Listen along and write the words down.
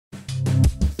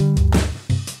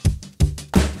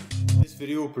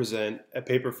video will present a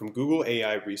paper from Google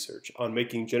AI Research on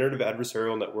making generative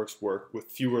adversarial networks work with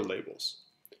fewer labels.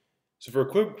 So for a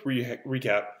quick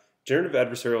recap, generative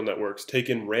adversarial networks take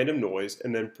in random noise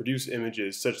and then produce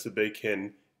images such that they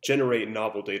can generate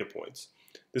novel data points.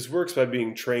 This works by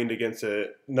being trained against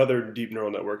another deep neural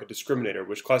network, a discriminator,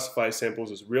 which classifies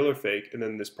samples as real or fake, and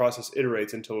then this process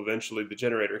iterates until eventually the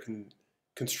generator can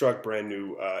construct brand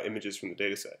new images from the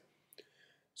dataset.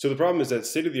 So the problem is that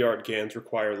state-of-the-art GANs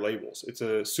require labels. It's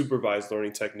a supervised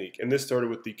learning technique, and this started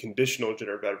with the conditional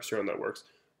generative adversarial networks,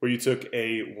 where you took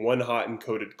a one-hot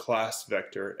encoded class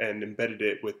vector and embedded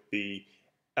it with the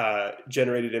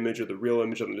generated image or the real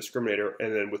image on the discriminator,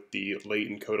 and then with the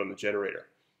latent code on the generator.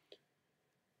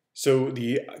 So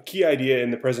the key idea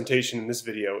in the presentation in this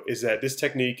video is that this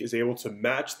technique is able to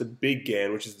match the big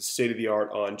GAN, which is the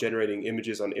state-of-the-art on generating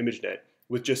images on ImageNet,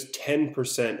 with just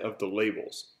 10% of the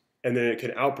labels. And then it can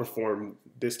outperform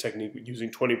this technique using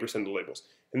 20% of the labels.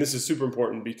 And this is super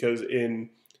important because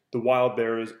in the wild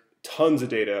there is tons of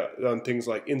data on things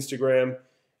like Instagram,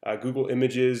 Google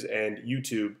Images, and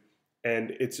YouTube, and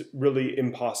it's really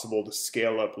impossible to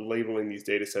scale up labeling these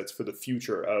data sets for the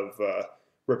future of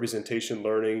representation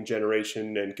learning,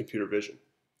 generation, and computer vision.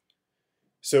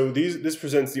 So this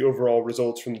presents the overall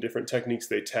results from the different techniques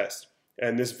they test,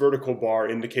 and this vertical bar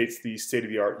indicates the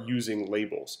state-of-the-art using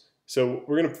labels. So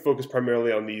we're going to focus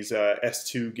primarily on these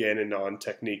S2 GAN and non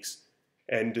techniques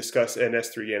and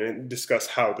S3 GAN and discuss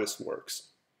how this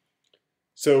works.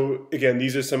 So again,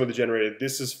 these are some of the generated.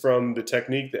 This is from the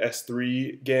technique, the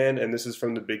S3 GAN, and this is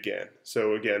from the big GAN.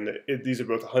 So again, these are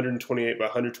both 128 by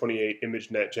 128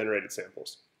 ImageNet generated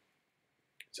samples.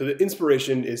 So the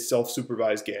inspiration is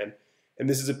Self-Supervised GAN, and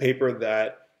this is a paper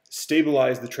that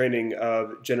stabilized the training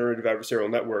of generative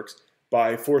adversarial networks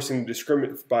by forcing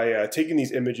taking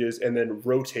these images and then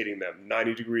rotating them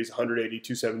 90 degrees, 180,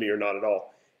 270, or not at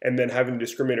all, and then having the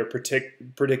discriminator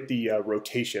predict the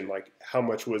rotation, like how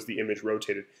much was the image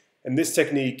rotated. And this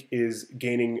technique is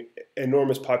gaining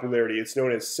enormous popularity. It's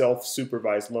known as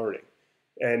self-supervised learning.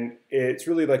 And it's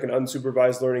really like an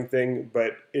unsupervised learning thing,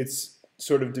 but it's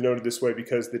sort of denoted this way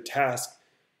because the task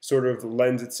sort of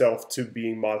lends itself to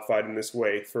being modified in this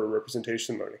way for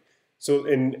representation learning. So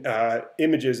in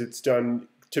images, it's done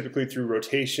typically through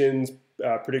rotations,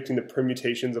 predicting the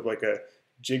permutations of like a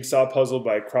jigsaw puzzle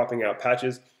by cropping out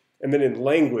patches. And then in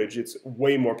language, it's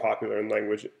way more popular in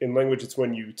language. In language, it's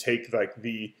when you take like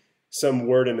some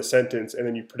word in a sentence and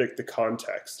then you predict the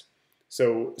context.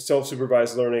 So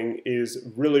self-supervised learning is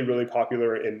really, really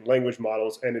popular in language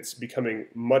models, and it's becoming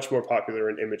much more popular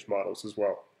in image models as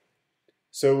well.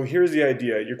 So here's the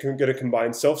idea. You're going to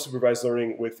combine self-supervised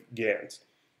learning with GANs.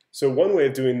 So one way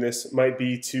of doing this might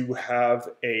be to have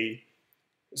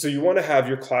so you want to have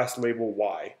your class label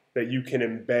Y that you can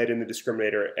embed in the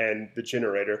discriminator and the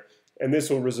generator, and this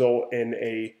will result in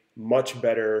a much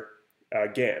better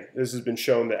GAN. This has been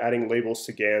shown that adding labels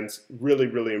to GANs really,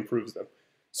 really improves them.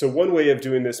 So one way of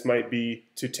doing this might be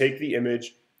to take the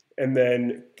image and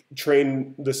then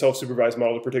train the self-supervised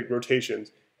model to predict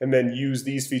rotations, and then use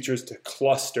these features to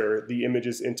cluster the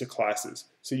images into classes.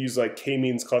 So use like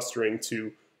k-means clustering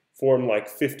to form like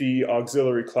 50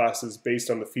 auxiliary classes based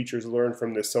on the features learned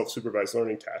from this self-supervised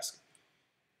learning task.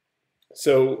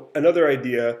 So another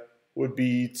idea would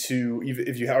be to,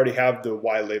 if you already have the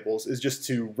Y labels, is just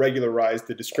to regularize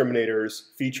the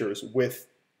discriminator's features with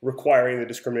requiring the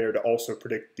discriminator to also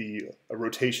predict the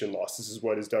rotation loss. This is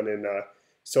what is done in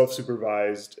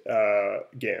self-supervised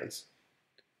GANs.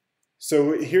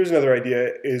 So here's another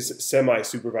idea, is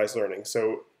semi-supervised learning.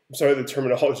 So I'm sorry the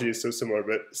terminology is so similar,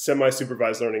 but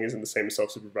semi-supervised learning isn't the same as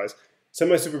self-supervised.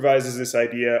 Semi-supervised is this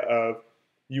idea of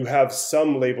you have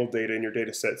some labeled data in your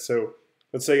data set. So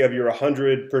let's say you have your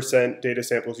 100% data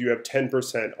samples, you have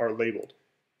 10% are labeled.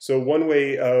 So one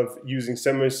way of using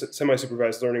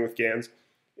semi-supervised learning with GANs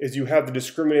is you have the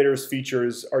discriminator's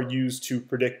features are used to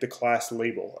predict the class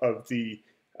label of the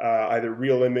either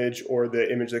real image or the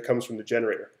image that comes from the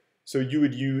generator. So you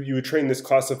would train this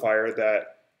classifier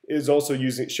that is also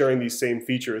sharing these same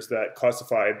features that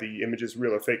classify the images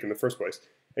real or fake in the first place,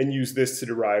 and use this to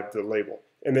derive the label.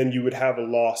 And then you would have a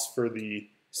loss for the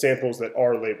samples that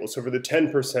are labeled. So for the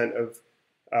 10% of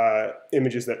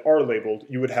images that are labeled,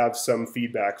 you would have some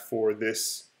feedback for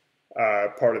this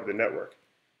part of the network.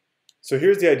 So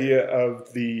here's the idea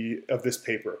of this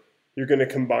paper. You're going to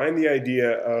combine the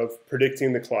idea of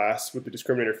predicting the class with the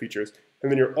discriminator features,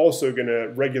 and then you're also going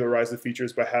to regularize the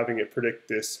features by having it predict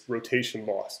this rotation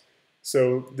loss.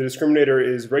 So the discriminator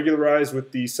is regularized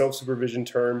with the self-supervision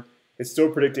term. It's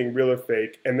still predicting real or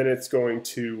fake, and then it's going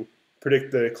to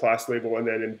predict the class label and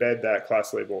then embed that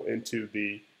class label into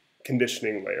the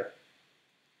conditioning layer.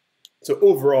 So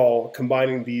overall,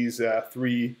 combining these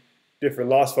three different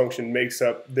loss function makes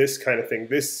up this kind of thing.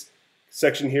 This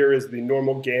section here is the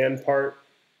normal GAN part.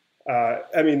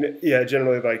 I mean, yeah,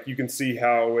 generally, like, you can see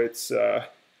how it's a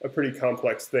pretty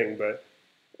complex thing, but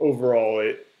overall,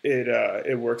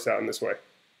 it works out in this way.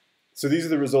 So these are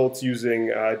the results using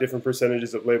different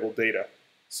percentages of labeled data.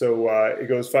 So it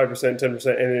goes 5%,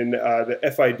 10%, and then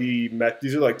the FID,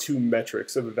 these are like two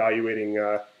metrics of evaluating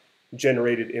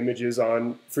generated images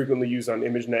frequently used on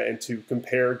ImageNet and to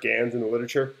compare GANs in the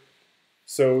literature.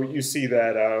 So you see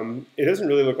that it doesn't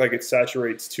really look like it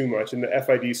saturates too much. In the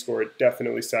FID score, it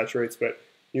definitely saturates, but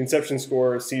the inception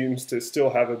score seems to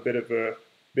still have a bit of a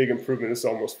big improvement. This is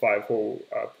almost 5 whole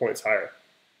points higher.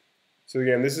 So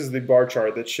again, this is the bar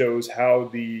chart that shows how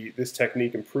this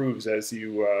technique improves as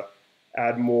you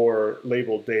add more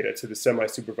labeled data to the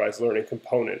semi-supervised learning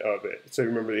component of it. So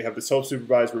remember, you have the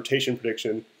self-supervised rotation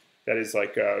prediction that is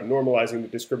like normalizing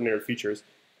the discriminator features.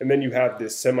 And then you have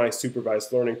this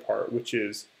semi-supervised learning part, which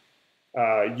is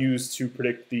used to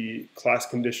predict the class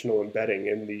conditional embedding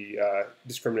in the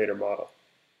discriminator model.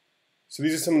 So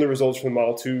these are some of the results from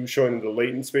Model 2 showing that the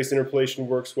latent space interpolation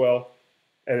works well.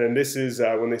 And then this is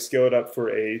when they scale it up for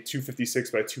a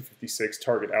 256 by 256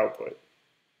 target output.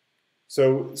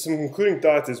 So some concluding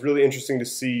thoughts is really interesting to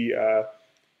see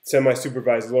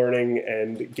semi-supervised learning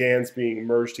and GANs being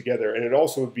merged together. And it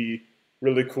also would be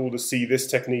really cool to see this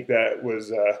technique that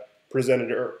was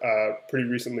presented pretty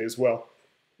recently as well,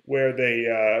 where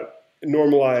they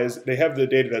normalize, they have the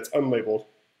data that's unlabeled,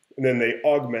 and then they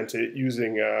augment it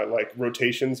using like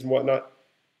rotations and whatnot.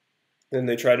 And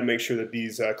they try to make sure that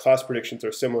these class predictions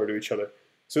are similar to each other.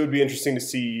 So it would be interesting to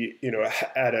see,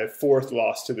 add a fourth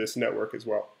loss to this network as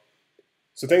well.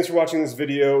 So thanks for watching this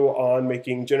video on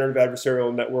making generative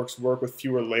adversarial networks work with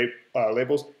fewer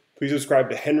labels. Please subscribe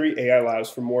to Henry AI Labs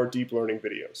for more deep learning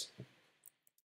videos.